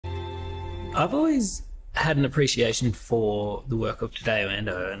I've always had an appreciation for the work of Tadao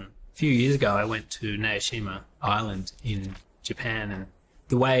Ando, and a few years ago I went to Naoshima Island in Japan, and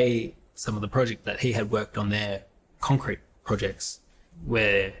the way some of the projects that he had worked on there, concrete projects,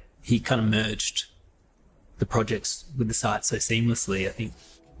 where he kind of merged the projects with the site so seamlessly, I think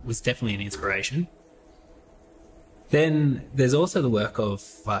was definitely an inspiration. Then there's also the work of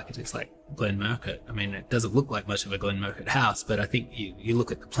architects like Glenn Murcutt. I mean, it doesn't look like much of a Glenn Murcutt house, but I think you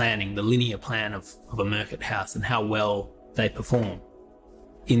look at the planning, the linear plan of a Murcutt house and how well they perform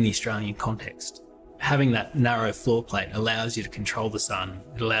in the Australian context. Having that narrow floor plate allows you to control the sun.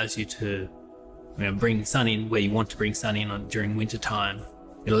 It allows you to bring sun in where you want to bring sun in during winter time.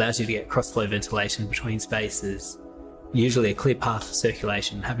 It allows you to get cross-flow ventilation between spaces, usually a clear path for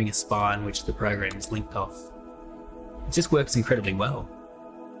circulation, having a spine which the program is linked off. It just works incredibly well.